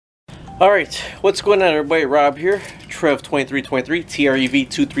Alright, what's going on everybody? Rob here, Trev2323,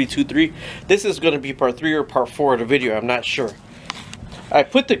 Trev2323. This is going to be part 3 or part 4 of the video, I'm not sure. I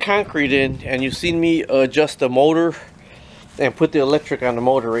put the concrete in and you've seen me adjust the motor and put the electric on the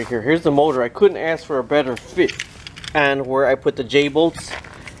motor right here. Here's the motor. I couldn't ask for a better fit on where I put the J-bolts.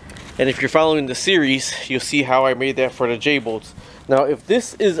 And if you're following the series, you'll see how I made that for the J-bolts. Now if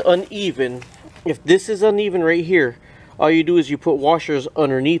this is uneven, right here, all you do is you put washers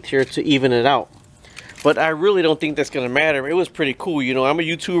underneath here to even it out. But I really don't think that's going to matter. It was pretty cool. You know, I'm a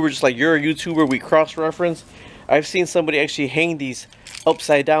YouTuber just like you're a YouTuber. We cross-reference. I've seen somebody actually hang these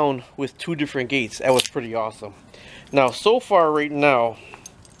upside down with 2 different gates. That was pretty awesome. Now, so far right now,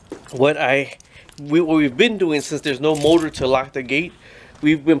 what we've been doing, since there's no motor to lock the gate,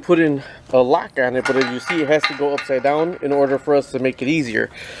 we've been putting a lock on it. But as you see, it has to go upside down in order for us to make it easier.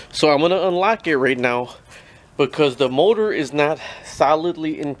 So I'm going to unlock it right now, because the motor is not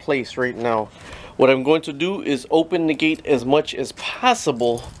solidly in place right now. What I'm going to do is open the gate as much as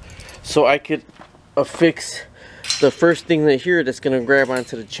possible so I could affix the first thing that here that's going to grab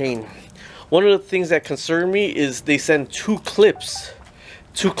onto the chain. One of the things that concern me is they send two clips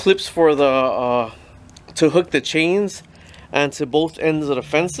for the to hook the chains onto both ends of the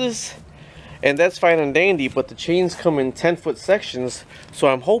fences. And that's fine and dandy, but the chains come in 10-foot sections, so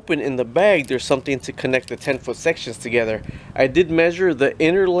I'm hoping in the bag there's something to connect the 10-foot sections together. I did measure the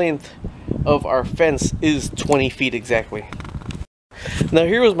inner length of our fence is 20 feet exactly. Now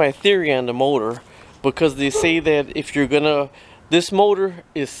here was my theory on the motor, because they say that if you're gonna, this motor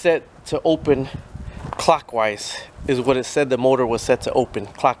is set to open clockwise, is what it said the motor was set to open,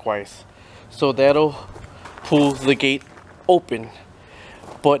 clockwise. So that'll pull the gate open.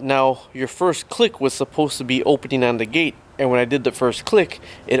 But now your first click was supposed to be opening on the gate, and when I did the first click,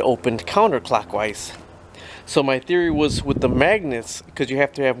 it opened counterclockwise. So my theory was with the magnets, because you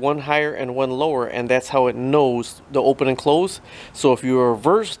have to have one higher and one lower, and that's how it knows the open and close. So if you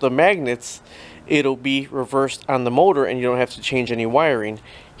reverse the magnets, it'll be reversed on the motor and you don't have to change any wiring.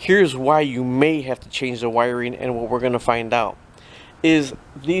 Here's why you may have to change the wiring, and what we're going to find out is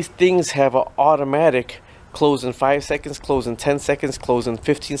these things have an automatic close in 5 seconds, close in 10 seconds, close in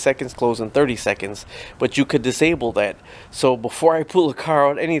 15 seconds, close in 30 seconds. But you could disable that. So before I pull a car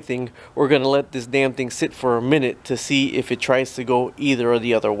out anything, we're going to let this damn thing sit for a minute to see if it tries to go either or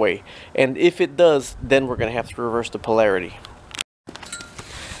the other way. And if it does, then we're going to have to reverse the polarity.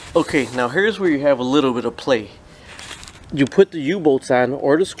 Okay, now here's where you have a little bit of play. You put the U-bolts on,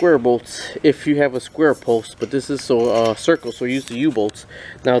 or the square bolts if you have a square post, but this is circle, so use the U-bolts.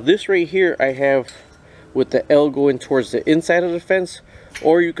 Now this right here I have with the L going towards the inside of the fence,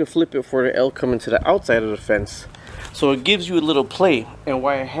 or you can flip it for the L coming to the outside of the fence. So it gives you a little play. And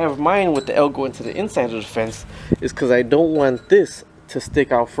why I have mine with the L going to the inside of the fence is because I don't want this to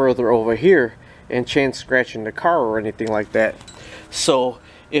stick out further over here and chance scratching the car or anything like that. So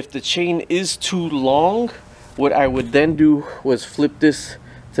if the chain is too long, what I would then do was flip this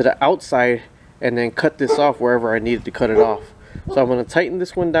to the outside and then cut this off wherever I needed to cut it off. So I'm going to tighten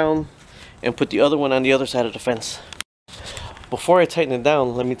this one down and put the other one on the other side of the fence. Before I tighten it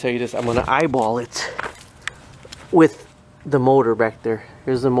down, let me tell you this. I'm going to eyeball it with the motor back there.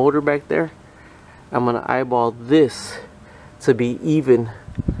 Here's the motor back there. I'm going to eyeball this to be even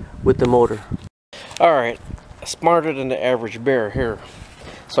with the motor. Alright, smarter than the average bear here.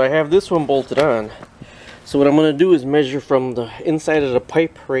 So I have this one bolted on. So what I'm going to do is measure from the inside of the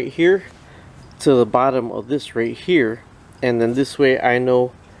pipe right here to the bottom of this right here. And then this way I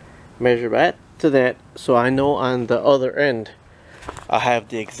know, measure that to that, so I know on the other end I'll have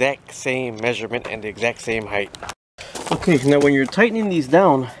the exact same measurement and the exact same height. Okay, now when you're tightening these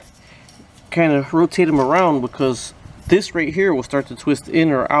down, kind of rotate them around, because this right here will start to twist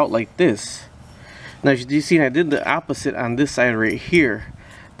in or out like this. Now as you see, I did the opposite on this side right here,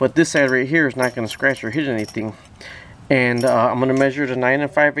 but this side right here is not going to scratch or hit anything. And I'm going to measure the 9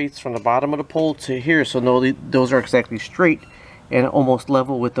 5/8 from the bottom of the pole to here, so no, those are exactly straight and almost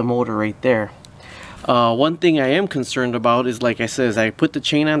level with the motor right there. One thing I am concerned about is, like I said, as I put the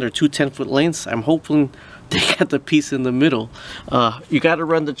chain on, they're 2 10-foot lengths. I'm hoping they got the piece in the middle. You got to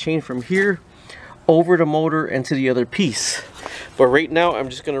run the chain from here over the motor and to the other piece. But right now I'm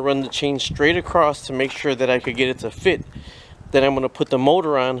just going to run the chain straight across to make sure that I could get it to fit. Then I'm going to put the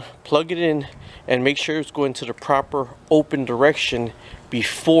motor on, plug it in, and make sure it's going to the proper open direction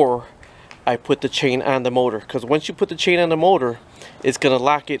before I put the chain on the motor, because once you put the chain on the motor, it's going to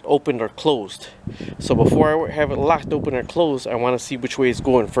lock it open or closed. So before I have it locked open or closed, I want to see which way it's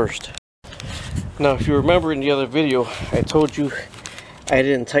going first. Now if you remember in the other video, I told you I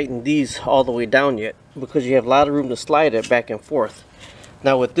didn't tighten these all the way down yet, because you have a lot of room to slide it back and forth.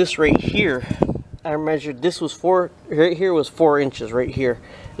 Now with this right here, I measured, this was right here was 4 inches. Right here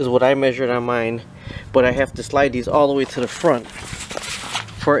is what I measured on mine, but I have to slide these all the way to the front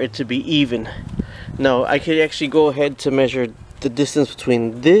for it to be even. Now I could actually go ahead to measure the distance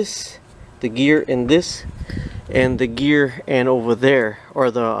between this, the gear, and this, and the gear and over there, or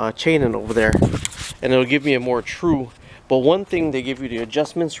the chain and over there, and it'll give me a more true. But one thing, they give you the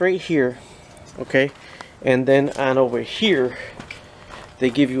adjustments right here, okay, and then on over here they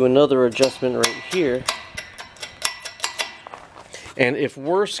give you another adjustment right here. And if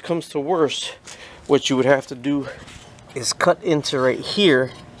worse comes to worse, what you would have to do is cut into right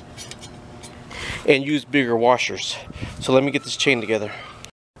here and use bigger washers. So let me get this chain together.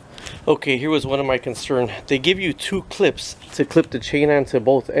 Okay, here was one of my concerns. They give you 2 clips to clip the chain onto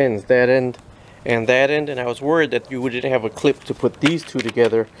both ends, that end and that end, and I was worried that you wouldn't have a clip to put these 2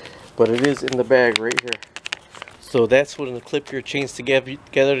 together, but it is in the bag right here. So that's what to clip your chains together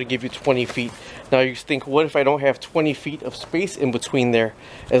to give you 20 feet. Now you think, what if I don't have 20 feet of space in between there?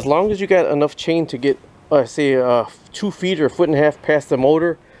 As long as you got enough chain to get, say, 2 feet or 1.5 feet past the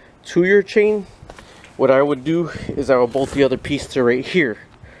motor to your chain, what I would do is I would bolt the other piece to right here,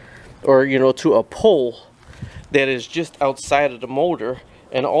 or you know, to a pole that is just outside of the motor.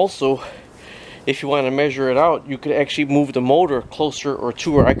 And also, if you want to measure it out, you could actually move the motor closer, or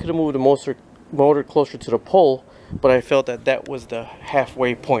I could have moved the motor closer to the pole, but I felt that that was the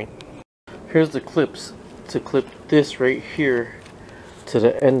halfway point. Here's the clips to clip this right here to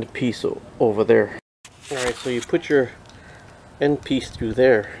the end piece over there. Alright, so you put your end piece through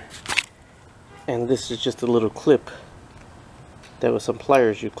there, and this is just a little clip that with some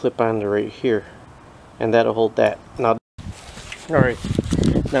pliers you clip onto right here, and that'll hold that. Now, alright,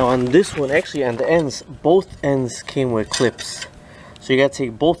 now on this one, actually on the ends, both ends came with clips, so you gotta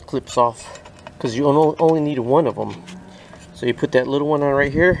take both clips off because you only need one of them. So you put that little one on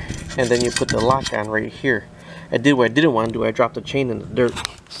right here, and then you put the lock on right here. I did what I didn't want to do. I dropped the chain in the dirt,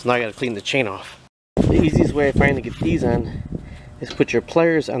 so now I gotta clean the chain off. The easiest way I find to get these on is put your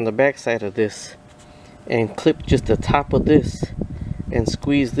pliers on the back side of this and clip just the top of this and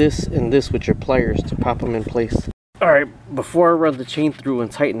squeeze this and this with your pliers to pop them in place. Alright, before I run the chain through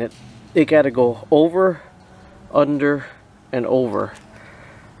and tighten it, it gotta go over, under, and over.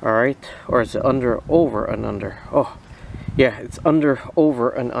 Alright, or is it under, over, and under? Oh, yeah, it's under,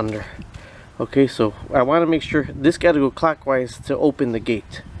 over, and under. Okay, so I want to make sure this gotta go clockwise to open the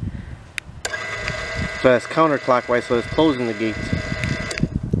gate. So that's counterclockwise, so it's closing the gate.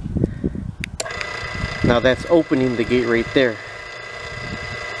 Now that's opening the gate right there.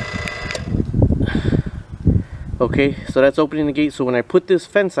 Okay, so that's opening the gate. So when I put this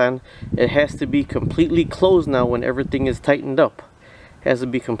fence on, it has to be completely closed now when everything is tightened up. It has to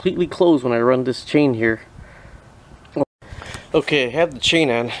be completely closed when I run this chain here. Okay, I have the chain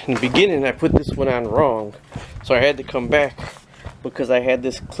on. In the beginning I put this one on wrong, so I had to come back because I had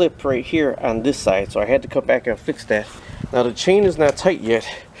this clip right here on this side, so I had to come back and fix that. Now the chain is not tight yet.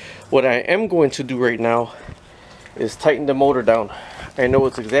 What I am going to do right now is tighten the motor down. I know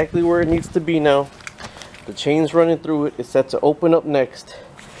it's exactly where it needs to be now. The chain's running through it. It's set to open up next.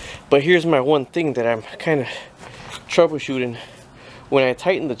 But here's my one thing that I'm kind of troubleshooting. When I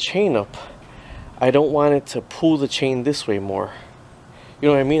tighten the chain up, I don't want it to pull the chain this way more. You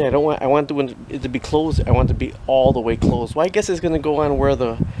know what I mean? I want it to be closed. I want it to be all the way closed. Well, I guess it's going to go on where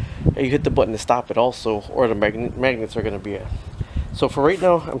you hit the button to stop it also, or the magnets are going to be at. So for right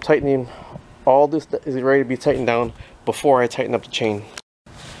now, I'm tightening all this is ready to be tightened down before I tighten up the chain.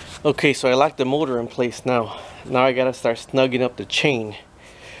 Okay, so I locked the motor in place now. Now I got to start snugging up the chain.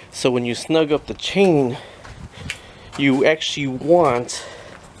 So when you snug up the chain, you actually want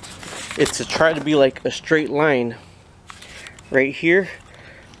it to try to be like a straight line right here,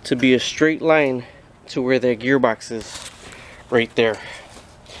 to be a straight line to where that gearbox is right there.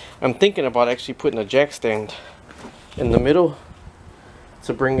 I'm thinking about actually putting a jack stand in the middle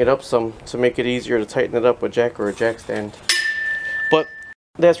to bring it up some, to make it easier to tighten it up with jack or a jack stand. But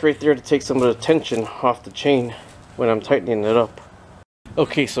that's right there to take some of the tension off the chain when I'm tightening it up.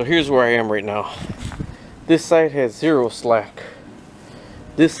 Okay, so here's where I am right now. This side has 0 slack.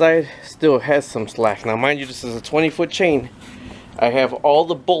 This side still has some slack. Now mind you, this is a 20-foot chain. I have all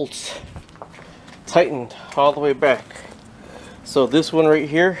the bolts tightened all the way back. So this one right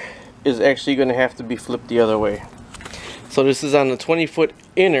here is actually going to have to be flipped the other way. So this is on the 20-foot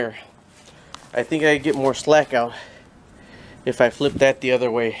inner. I think I get more slack out if I flip that the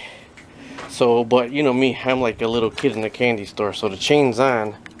other way. So, but you know me, I'm like a little kid in a candy store. So the chain's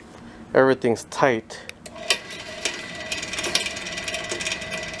on, everything's tight.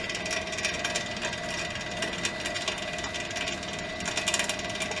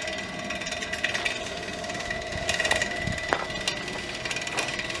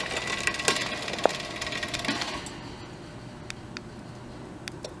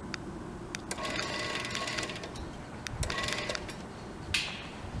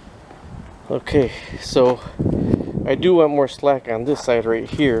 Okay, so I do want more slack on this side right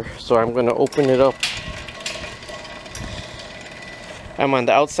here, so I'm going to open it up. I'm on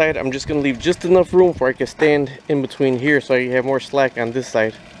the outside. I'm just going to leave just enough room where I can stand in between here so I have more slack on this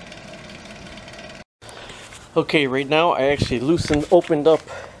side. Okay, right now I actually opened up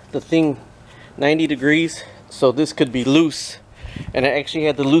the thing 90 degrees, so this could be loose, and I actually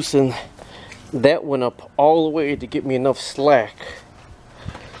had to loosen that one up all the way to get me enough slack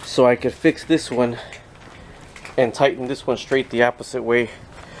so I could fix this one and tighten this one straight the opposite way.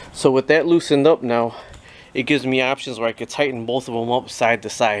 So with that loosened up now, it gives me options where I could tighten both of them up side to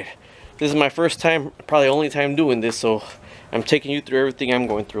side. This is my first time, probably only time doing this, so I'm taking you through everything I'm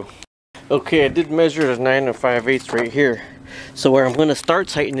going through. Okay, I did measure the 9 5/8 right here. So where I'm going to start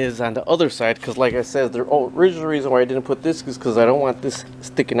tightening is on the other side, because like I said, the original reason why I didn't put this is because I don't want this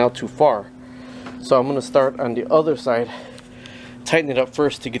sticking out too far. So I'm going to start on the other side, tighten it up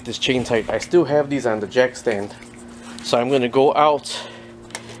first to get this chain tight. I still have these on the jack stand, so I'm going to go out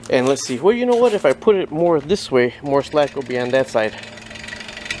and let's see. Well, you know what, if I put it more this way, more slack will be on that side.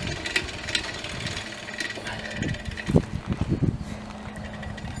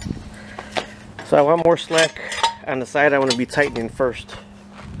 So I want more slack on the side I want to be tightening first.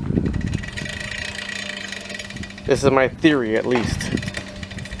 This is my theory, at least.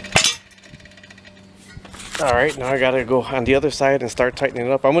 Alright, now I gotta go on the other side and start tightening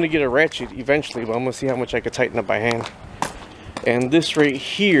it up. I'm gonna get a ratchet eventually, but I'm gonna see how much I can tighten up by hand. And this right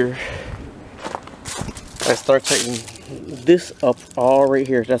here, I start tightening this up all right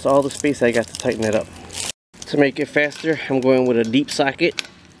here. That's all the space I got to tighten it up. To make it faster, I'm going with a deep socket,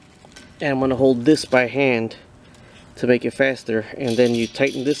 and I'm going to hold this by hand to make it faster, and then you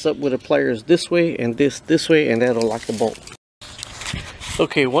tighten this up with the pliers this way and this way, and that'll lock the bolt.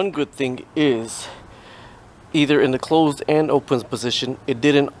 Okay, one good thing is either in the closed and open position, it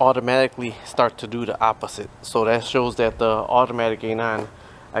didn't automatically start to do the opposite, so that shows that the automatic ain't on.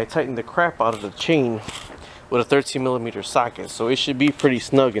 I tightened the crap out of the chain with a 13mm socket, so it should be pretty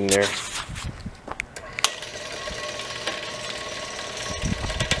snug in there.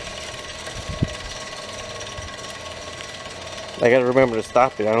 I gotta remember to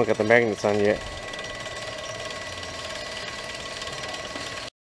stop it. I don't got the magnets on yet.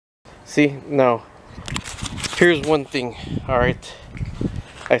 See, now here's one thing. Alright,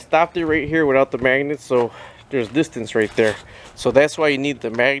 I stopped it right here without the magnets, so there's distance right there. So that's why you need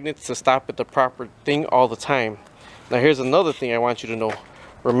the magnets to stop at the proper thing all the time. Now here's another thing I want you to know.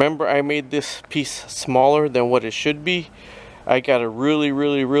 Remember, I made this piece smaller than what it should be. I gotta really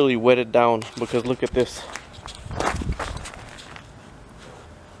wet it down, because look at this.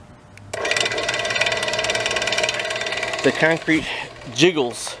 The concrete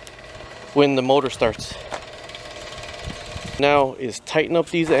jiggles when the motor starts. Now is tighten up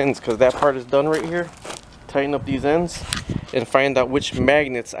these ends, because that part is done right here. Tighten up these ends and find out which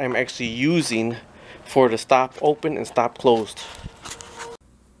magnets I'm actually using for the stop open and stop closed.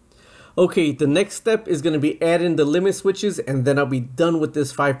 Okay, the next step is going to be adding the limit switches, and then I'll be done with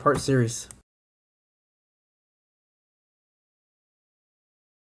this 5-part series.